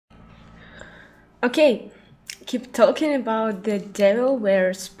Okay, keep talking about The Devil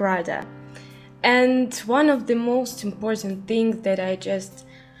Wears Prada. And one of the most important things that I just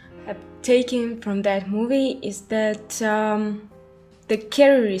have taken from that movie is that the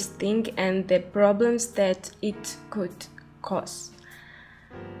careerist thing and the problems that it could cause.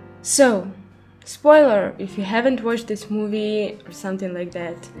 So, spoiler if you haven't watched this movie or something like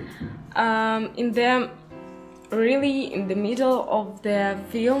that. In the middle of the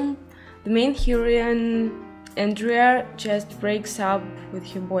film, the main heroine Andrea just breaks up with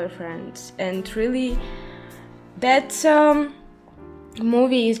her boyfriend, and really that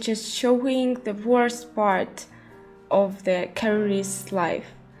movie is just showing the worst part of the careerist's life.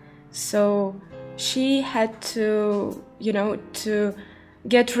 So she had to, to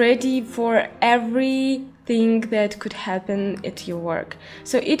get ready for everything that could happen at your work.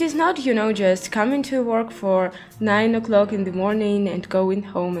 So it is not, just coming to work for 9 o'clock in the morning and going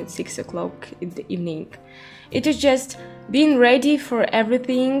home at 6 o'clock in the evening. It is just being ready for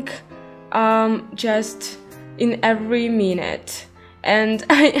everything, just in every minute. And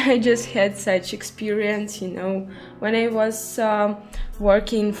I just had such experience, when I was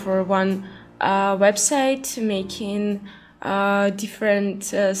working for one website, making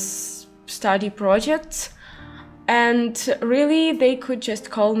different study projects, and really they could just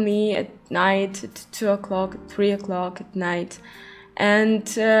call me at night at 2 o'clock, 3 o'clock at night,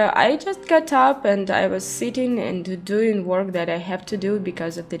 and I just got up and I was sitting and doing work that I have to do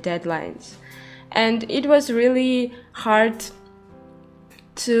because of the deadlines. And it was really hard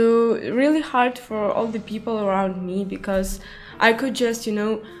for all the people around me, because I could just,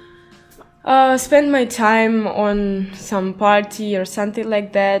 spend my time on some party or something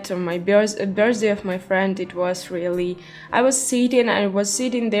like that, or my birthday of my friend. It was really, I was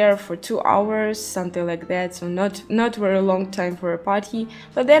sitting there for 2 hours, something like that, so not very long time for a party.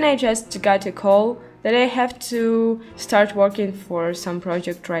 But then I just got a call that I have to start working for some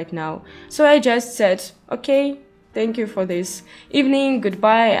project right now. So I just said, okay, thank you for this evening,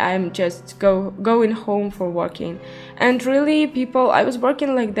 goodbye, I'm just going home for working. And really, I was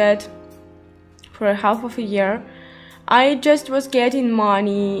working like that for half of a year. I just was getting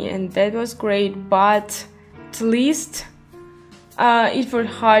money and that was great, but at least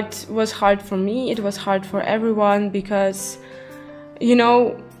it was hard for me, it was hard for everyone, because it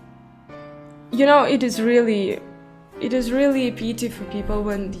is really a pity for people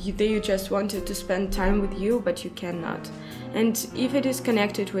when they just wanted to spend time with you, but you cannot. And if it is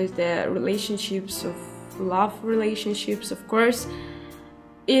connected with the relationships, of love relationships, of course,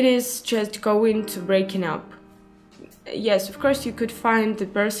 it is just going to breaking up. Yes, of course, you could find the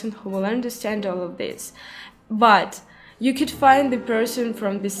person who will understand all of this, but you could find the person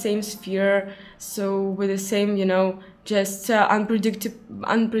from the same sphere, so with the same, just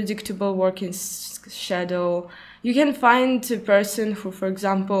unpredictable working schedule. You can find a person who, for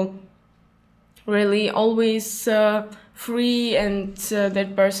example, really always free, and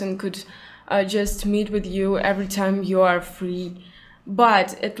that person could just meet with you every time you are free.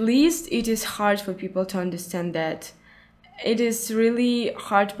 But at least it is hard for people to understand that. It is really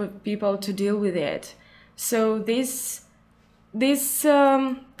hard for people to deal with it. So this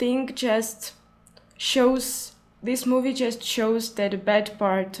thing just shows, this movie just shows that a bad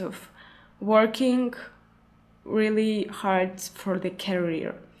part of working really hard for the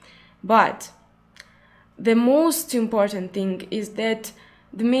career. But the most important thing is that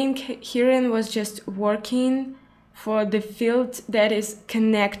the main heroine was just working for the field that is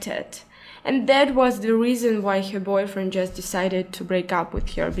connected, and that was the reason why her boyfriend just decided to break up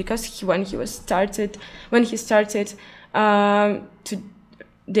with her, because when he started to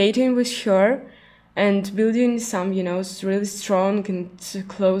dating with her and building some really strong and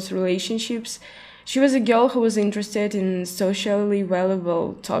close relationships, she was a girl who was interested in socially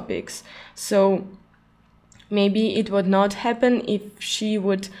valuable topics. So maybe it would not happen if she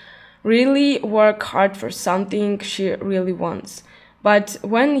would really work hard for something she really wants. But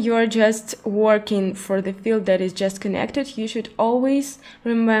when you're just working for the field that is just connected, you should always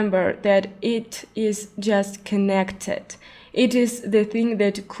remember that it is just connected. It is the thing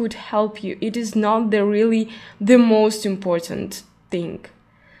that could help you. It is not the most important thing.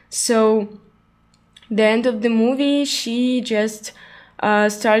 So the end of the movie, she just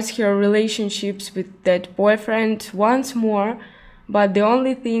starts her relationships with that boyfriend once more, but the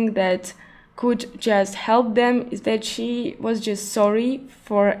only thing that could just help them is that she was just sorry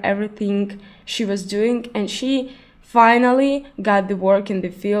for everything she was doing, and she finally got the work in the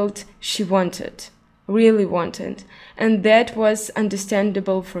field she wanted, really wanted. And that was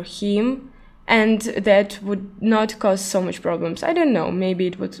understandable for him, and that would not cause so much problems. I don't know, maybe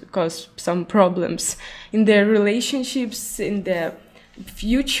it would cause some problems in their relationships in the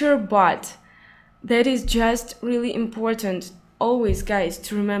future, but that is just really important always, guys,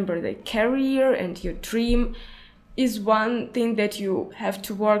 to remember that career and your dream is one thing that you have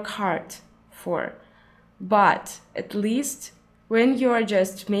to work hard for. But at least when you are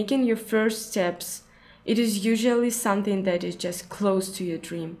just making your first steps, it is usually something that is just close to your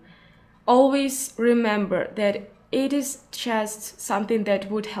dream. Always remember that it is just something that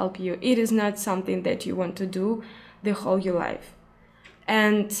would help you. It is not something that you want to do the whole your life.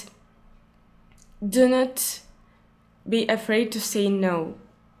 And do not be afraid to say no.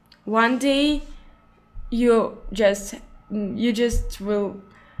 One day you just will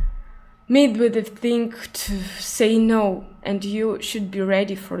meet with the thing to say no, and you should be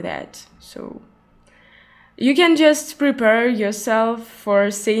ready for that. So you can just prepare yourself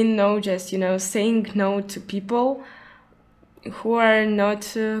for saying no, just, saying no to people who are not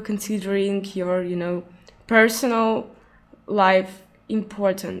considering your, personal life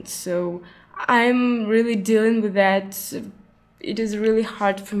important. So I'm really dealing with that. It is really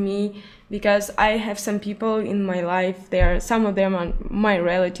hard for me because I have some people in my life. Some of them are my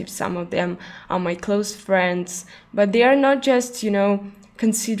relatives, some of them are my close friends, but they are not just,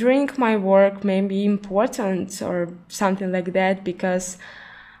 considering my work maybe important or something like that, because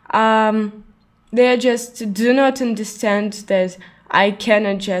they just do not understand that I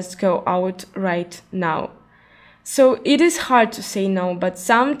cannot just go out right now. So it is hard to say no, but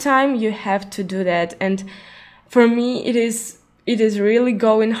sometimes you have to do that. And for me, it is really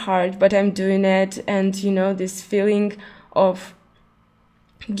going hard, but I'm doing it. And, this feeling of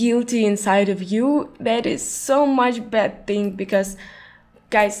guilty inside of you, that is so much bad thing, because,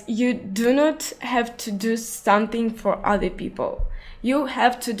 guys, you do not have to do something for other people. You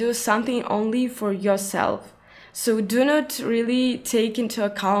have to do something only for yourself. So do not really take into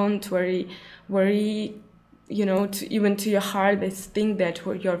account worry, even to your heart, this thing that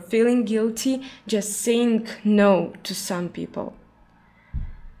you're feeling guilty, just saying no to some people.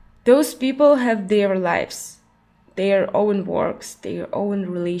 Those people have their lives, their own works, their own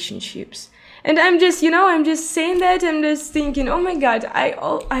relationships. And I'm just saying that, I'm just thinking, oh my God,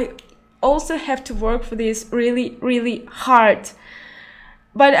 I also have to work for this really, really hard.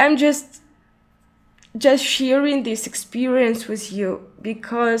 But I'm just sharing this experience with you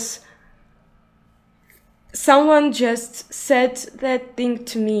because someone just said that thing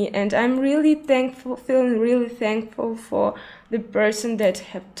to me, and I'm really thankful, feeling really thankful for the person that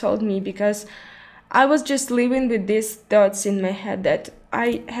have told me, because I was just living with these thoughts in my head that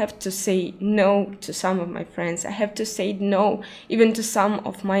I have to say no to some of my friends. I have to say no even to some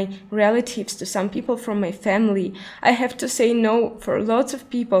of my relatives, to some people from my family. I have to say no for lots of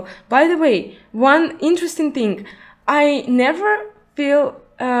people. By the way, one interesting thing, I never feel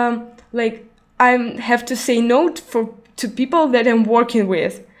like I have to say no to people that I'm working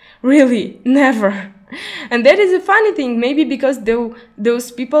with. Really, never. And that is a funny thing, maybe because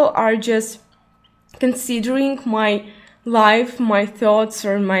those people are just considering my life, my thoughts,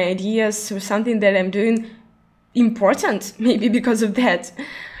 or my ideas, or something that I'm doing important, maybe because of that.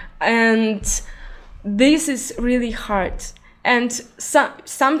 And this is really hard. And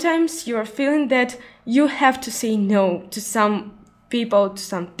sometimes you're feeling that you have to say no to some people, to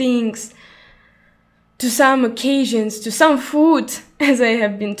some things, to some occasions, to some food, as I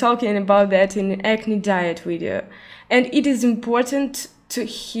have been talking about that in the acne diet video. And it is important to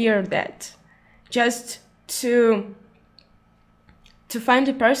hear that, just to find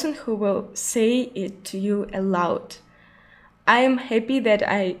a person who will say it to you aloud. I am happy that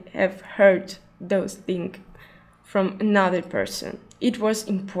I have heard those things from another person. It was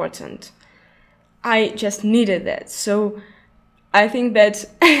important. I just needed that. So I think that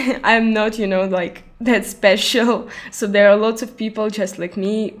I'm not, like that special. So there are lots of people just like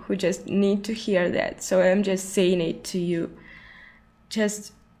me who just need to hear that. So I'm just saying it to you.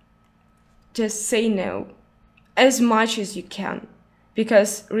 Just say no as much as you can.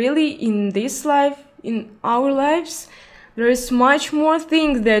 Because really in this life, in our lives, there is much more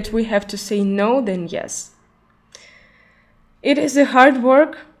things that we have to say no than yes. It is a hard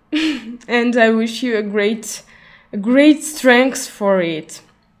work and I wish you a great strength for it.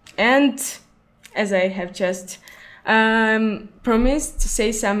 And as I have just promised to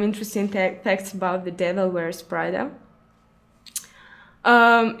say some interesting facts about The Devil Wears Prada.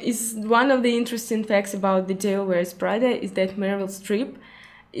 Is one of the interesting facts about The Devil Wears Prada is that Meryl Streep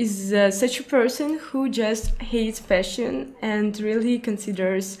is such a person who just hates fashion and really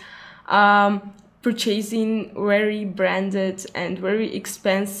considers purchasing very branded and very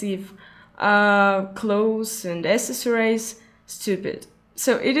expensive clothes and accessories, stupid.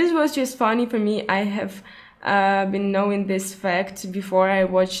 So was just funny for me. I have been knowing this fact before I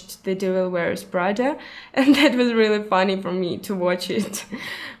watched The Devil Wears Prada, and that was really funny for me to watch it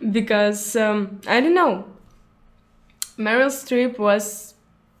because I don't know, Meryl Streep was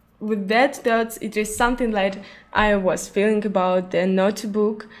with that it is something like I was feeling about The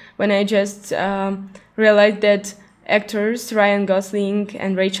Notebook when I just realized that actors Ryan Gosling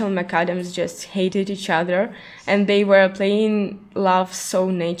and Rachel McAdams just hated each other and they were playing love so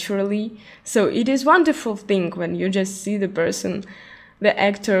naturally. So it is wonderful thing when you just see the person, the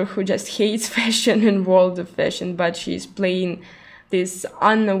actor who just hates fashion and world of fashion, but she's playing this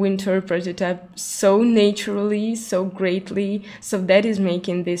Anna Wintour prototype so naturally, so greatly. So that is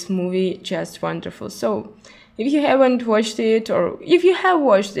making this movie just wonderful. So if you haven't watched it, or if you have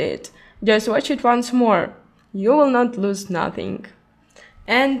watched it, just watch it once more. You will not lose nothing.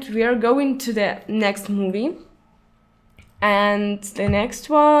 And we are going to the next movie. And the next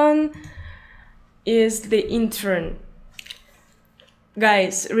one is The Intern.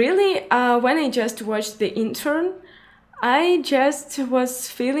 Guys, really, when I just watched The Intern, I just was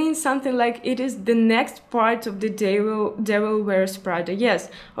feeling something like it is the next part of The Devil Wears Prada. Yes,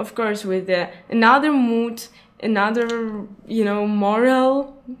 of course, with another mood, another,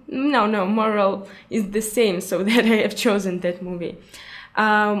 moral. No, moral is the same, so that I have chosen that movie.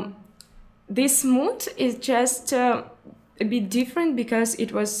 This mood is just a bit different because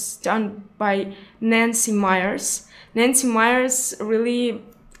it was done by Nancy Meyers. Nancy Meyers really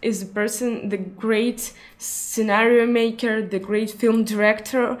is the great scenario maker, the great film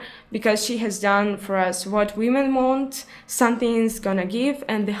director, because she has done for us What Women Want, Something's Gonna Give,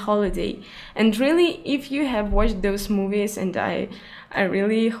 and The Holiday. And really, if you have watched those movies, and I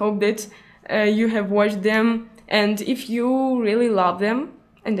really hope that you have watched them, and if you really love them,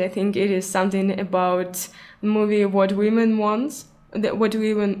 and I think it is something about the movie What Women Want,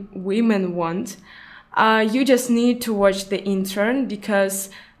 you just need to watch The Intern, because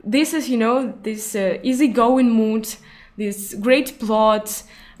this is, this easygoing mood, this great plot,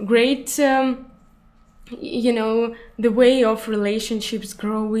 great, the way of relationships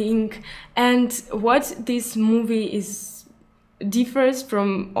growing. And what this movie differs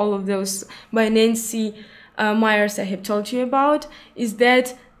from all of those by Nancy Meyers I have told you about is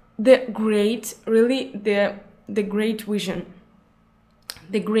that the great vision,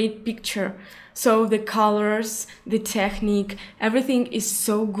 the great picture. So the colors, the technique, everything is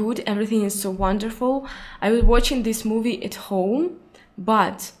so good, everything is so wonderful. I was watching this movie at home,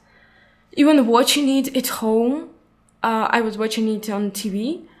 but even watching it at home, I was watching it on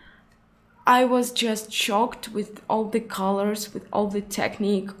TV, I was just shocked with all the colors, with all the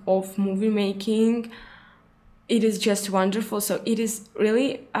technique of movie making. It is just wonderful. So it is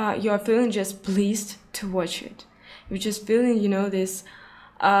really, you are feeling just pleased to watch it. You're just feeling, this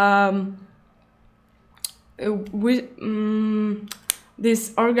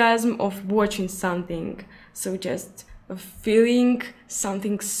this orgasm of watching something. So just feeling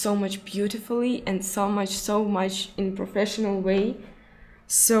something so much beautifully and so much in professional way.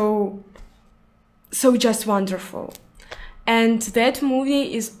 So just wonderful. And that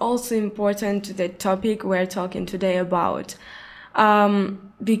movie is also important to the topic we're talking today about,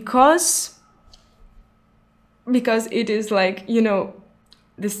 because it is like,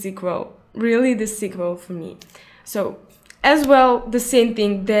 the sequel, really the sequel for me. So as well, the same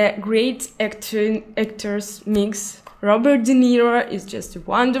thing, the great actors mix. Robert De Niro is just a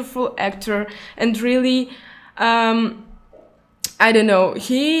wonderful actor, and really, I don't know,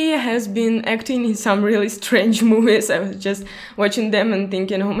 he has been acting in some really strange movies. I was just watching them and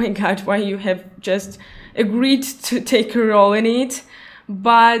thinking, oh my god, why you have just agreed to take a role in it?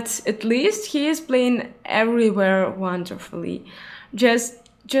 But at least he is playing everywhere wonderfully. Just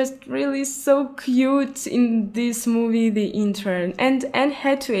really so cute in this movie, The Intern. And Anne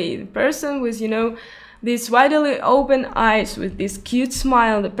Hathaway, the person with, these widely open eyes, with this cute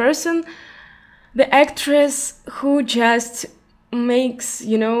smile, the actress who just makes,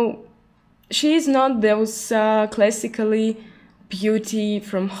 she is not those classically beauty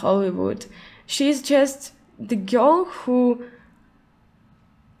from Hollywood. She's just the girl who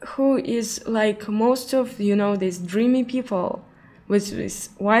is like most of, these dreamy people, with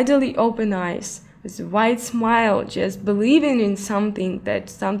widely open eyes, with a wide smile, just believing in something, that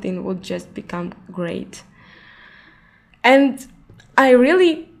something would just become great. And I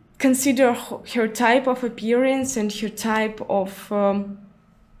really consider her type of appearance and her type of, of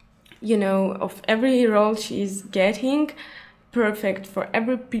every role she is getting, perfect for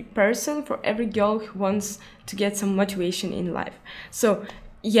every person, for every girl who wants to get some motivation in life. So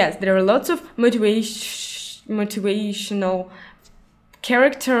yes, there are lots of motivational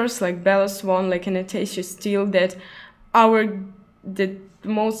characters like Bella Swan, like Anastasia Steele, that the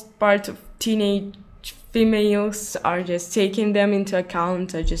most part of teenage females are just taking them into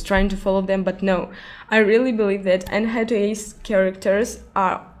account, are just trying to follow them. But no, I really believe that Anne Hathaway's characters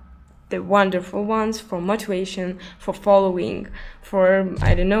are the wonderful ones for motivation, for following, for,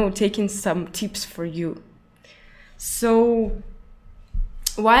 I don't know, taking some tips for you. So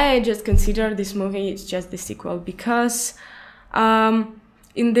why I just consider this movie is just the sequel, because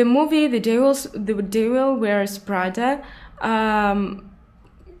in the movie The Devil Wears Prada,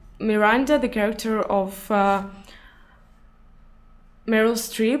 Miranda, the character of Meryl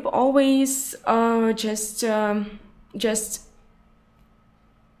Streep, always just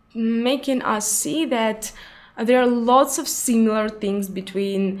making us see that there are lots of similar things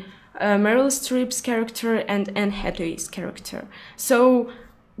between Meryl Streep's character and Anne Hathaway's character. So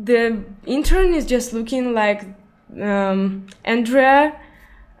the intern is just looking like Andrea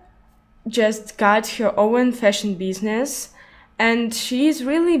just got her own fashion business, and she's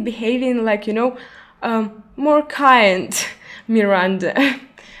really behaving like, you know, more kind Miranda.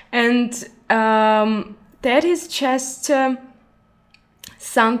 And that is just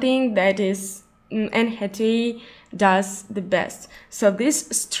something that is Anne Hathaway does the best. So this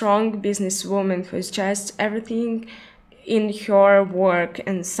strong businesswoman who is just everything in her work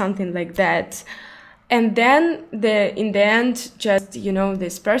and something like that. And then in the end, just, you know,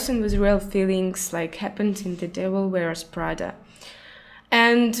 this person with real feelings, like happened in The Devil Wears Prada.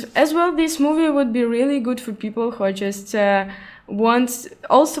 And as well, this movie would be really good for people who are just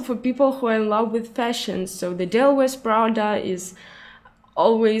also for people who are in love with fashion. So The Devil Wears Prada is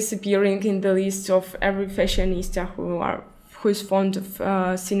always appearing in the list of every fashionista who is fond of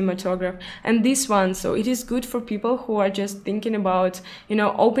cinematography. And this one, so it is good for people who are just thinking about, you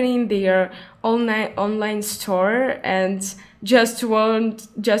know, opening their online store and just want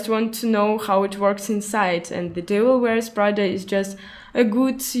to know how it works inside. And The Devil Wears Prada is just a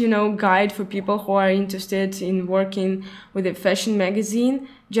good, you know, guide for people who are interested in working with a fashion magazine,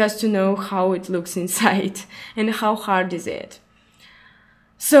 just to know how it looks inside and how hard is it.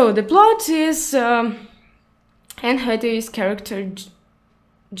 So the plot is Anne Hathaway's character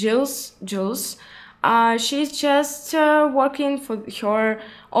Jules. She's just working for her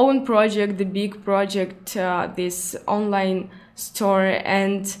own project, the big project, this online store,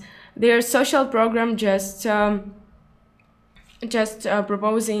 and their social program just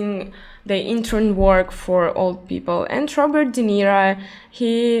proposing the intern work for old people. And Robert De Niro,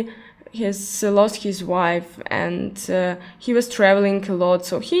 he has lost his wife, and he was traveling a lot,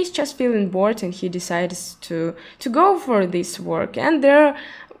 so he's just feeling bored, and he decides to go for this work. And their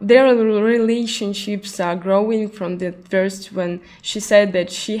relationships are growing from the first, when she said that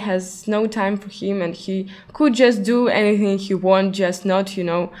she has no time for him and he could just do anything he wants, just not, you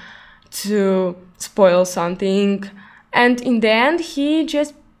know, to spoil something. And in the end, he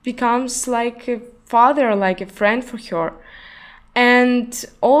just becomes like a father, like a friend for her. And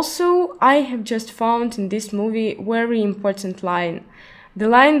also, I have just found in this movie very important line. The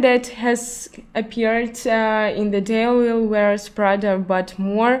line that has appeared in The Devil Wears Prada, but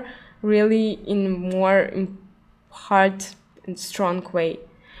more really in hard and strong way.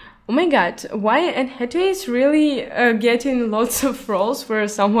 Oh my god, why Anne Hathaway is really getting lots of roles where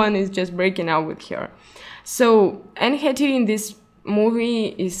someone is just breaking up with her. So Anne Hathaway in this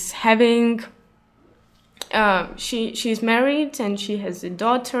movie is having she's married and she has a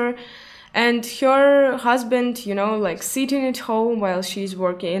daughter, and her husband, you know, like sitting at home while she's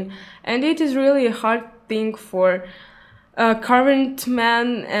working. And it is really a hard thing for a current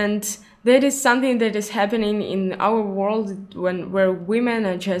man, and that is something that is happening in our world where women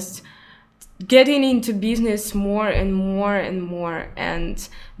are just getting into business more and more and more. And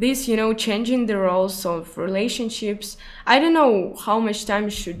this, you know, changing the roles of relationships. I don't know how much time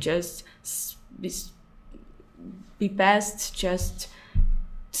should just be passed just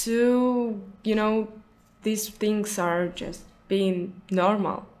to, you know, these things are just being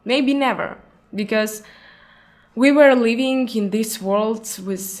normal. Maybe never, because we were living in this world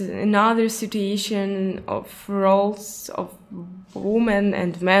with another situation of roles of women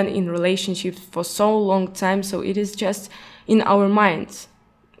and men in relationships for so long time, so it is just in our minds,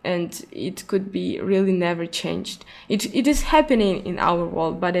 and it could be really never changed. It is happening in our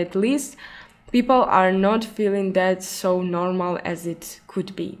world, but at least people are not feeling that so normal as it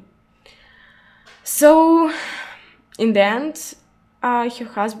could be. So, in the end, her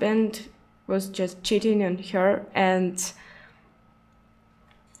husband was just cheating on her, and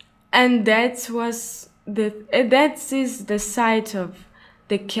that is the side of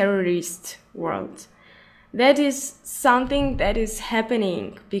the careerist world. That is something that is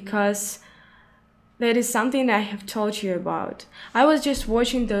happening because that is something I have told you about. I was just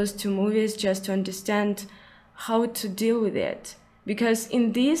watching those two movies just to understand how to deal with it. Because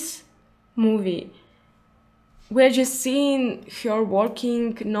in this movie, we're just seeing her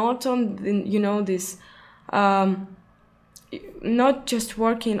working not on the, this, not just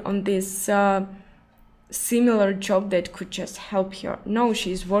working on this similar job that could just help her. No,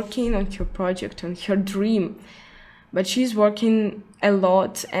 she's working on her project, on her dream. But she's working a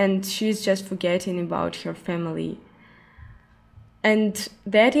lot and she's just forgetting about her family. And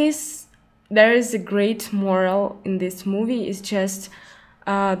there is a great moral in this movie. It's just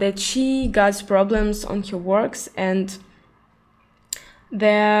that she got problems on her works, and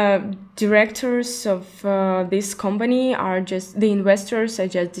the directors of this company the investors are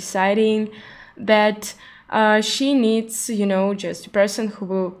just deciding that she needs, just a person who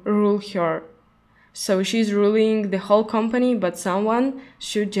will rule her. So she's ruling the whole company, but someone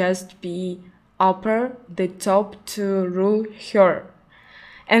should just be the top to rule her.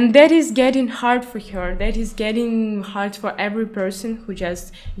 And that is getting hard for her. That is getting hard for every person who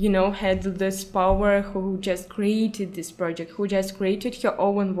just, had this power, who just created this project, who just created her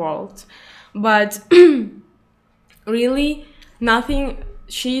own world. But really, nothing.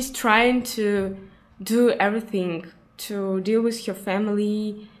 She's trying to do everything to deal with her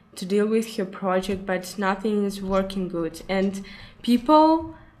family, to deal with her project, but nothing is working good. And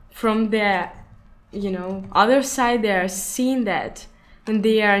people from the, other side, they are seeing that and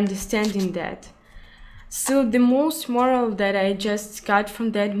they are understanding that. So the most moral that I just got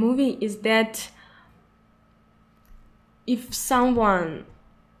from that movie is that if someone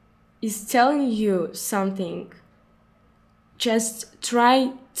is telling you something, just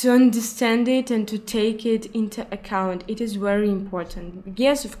try to understand it and to take it into account. It is very important.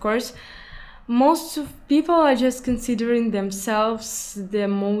 Yes, of course, most of people are just considering themselves the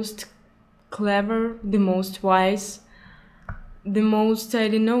most clever, the most wise, the most,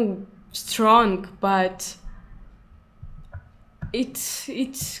 strong, but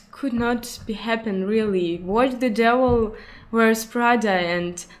it could not be happen, really. Watch The Devil Wears Prada,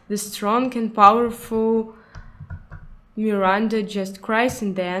 and the strong and powerful Miranda just cries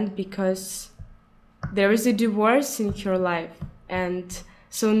in the end because there is a divorce in her life, and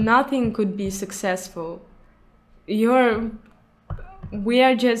so nothing could be successful. We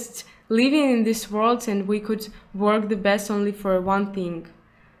are just living in this world, and we could work the best only for one thing,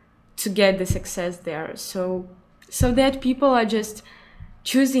 to get the success there. So that people are just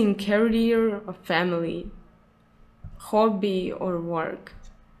choosing career or family, hobby or work.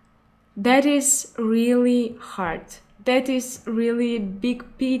 That is really hard. That is really big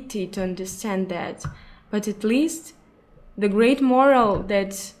pity to understand that. But at least the great moral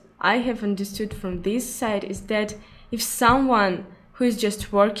that I have understood from this side is that if someone who is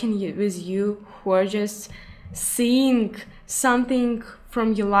just working with you, who are just seeing something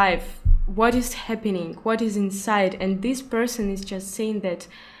from your life, what is happening, what is inside, and this person is just saying that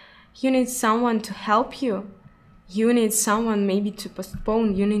you need someone to help you, you need someone maybe to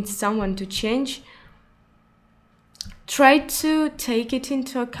postpone, you need someone to change, try to take it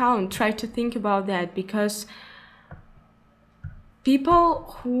into account, try to think about that, because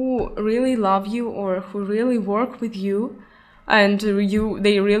people who really love you or who really work with you and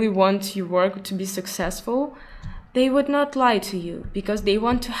they really want your work to be successful, they would not lie to you because they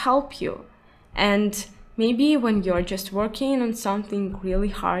want to help you. And maybe when you're just working on something really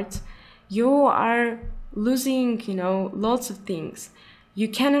hard, you are losing, lots of things. You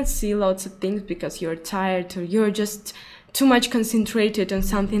cannot see lots of things because you're tired or you're just too much concentrated on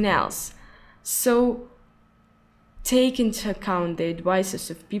something else. So take into account the advices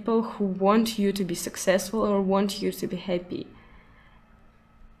of people who want you to be successful or want you to be happy.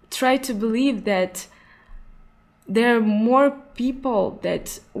 Try to believe that there are more people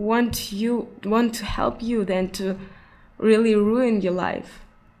that want to help you than to really ruin your life.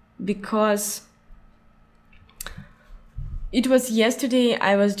 Because it was yesterday,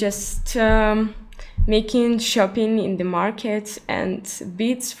 I was just making shopping in the market, and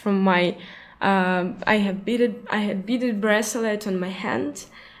beads from my I had beaded bracelet on my hand,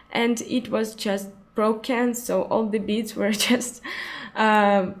 and it was just broken, so all the beads were just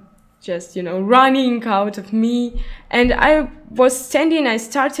running out of me. And I was standing, I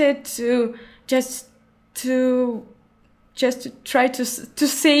started to try to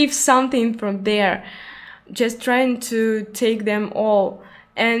save something from there, just trying to take them all.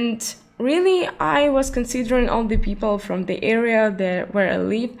 And really, I was considering all the people from the area where I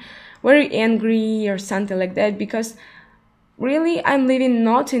live very angry or something like that, because really, I'm living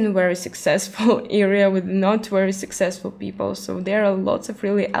not in a very successful area with not very successful people. So there are lots of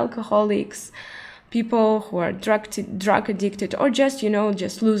really alcoholics, people who are drug addicted, or just,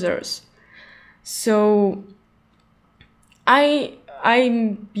 just losers. So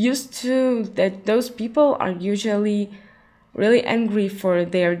I'm used to that those people are usually really angry for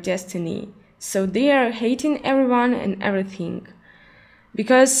their destiny. So they are hating everyone and everything.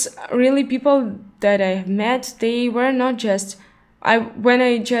 Because really people that I have met, they were not just, when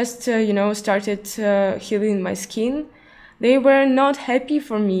I just, started healing my skin, they were not happy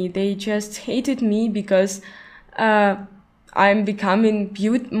for me. They just hated me because I'm becoming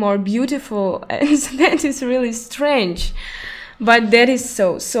more beautiful. And that is really strange. But that is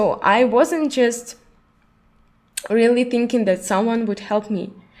so. So I wasn't just really thinking that someone would help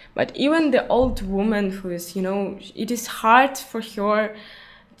me. But even the old woman who is, it is hard for her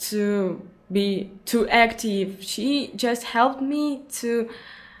to be too active. She just helped me to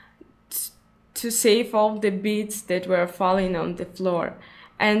save all the beads that were falling on the floor.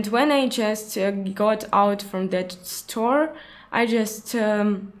 And when I just got out from that store, I just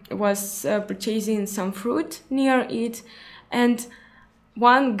was purchasing some fruit near it. And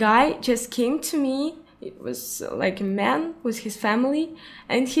one guy just came to me. It was like a man with his family,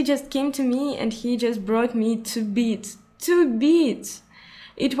 and he just came to me and he just brought me 2 beads. 2 beads!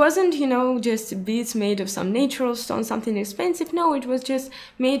 It wasn't, just beads made of some natural stone, something expensive. No, it was just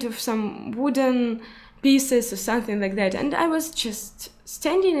made of some wooden pieces or something like that. And I was just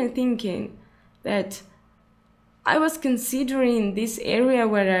standing and thinking that I was considering this area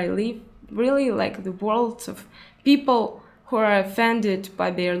where I live really like the world of people who are offended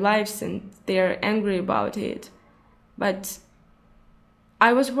by their lives and they're angry about it. But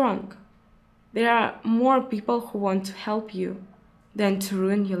I was wrong. There are more people who want to help you than to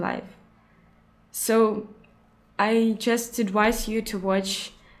ruin your life. So I just advise you to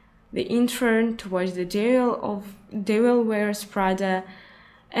watch The Intern, to watch The Devil Wears Prada,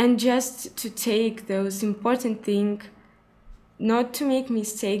 and just to take those important things, not to make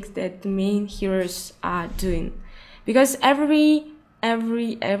mistakes that the main heroes are doing. Because every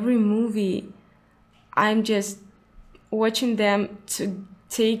movie, I'm just watching them to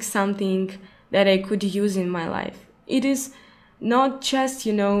take something that I could use in my life. It is not just,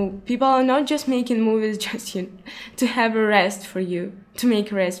 people are not just making movies just to have a rest for you, to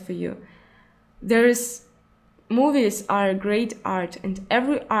make a rest for you. Movies are great art, and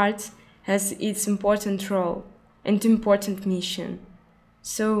every art has its important role and important mission.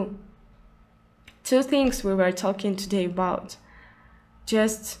 So 2 things we were talking today about.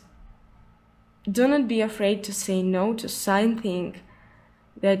 Just do not be afraid to say no to something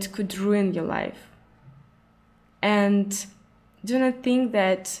that could ruin your life. And do not think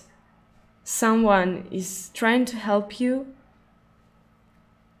that someone is trying to help you.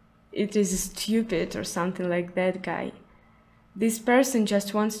 It is stupid or something like that guy. This person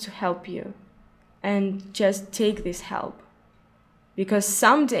just wants to help you, and just take this help. Because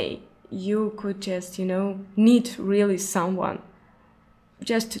someday you could just, need really someone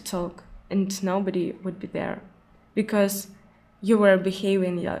just to talk, and nobody would be there because you were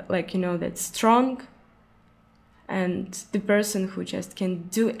behaving like, that's strong, and the person who just can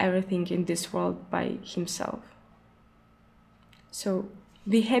do everything in this world by himself. So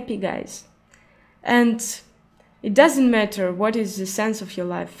be happy, guys. And it doesn't matter what is the sense of your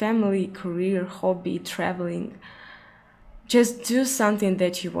life, family, career, hobby, traveling. Just do something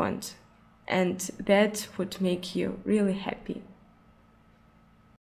that you want, and that would make you really happy.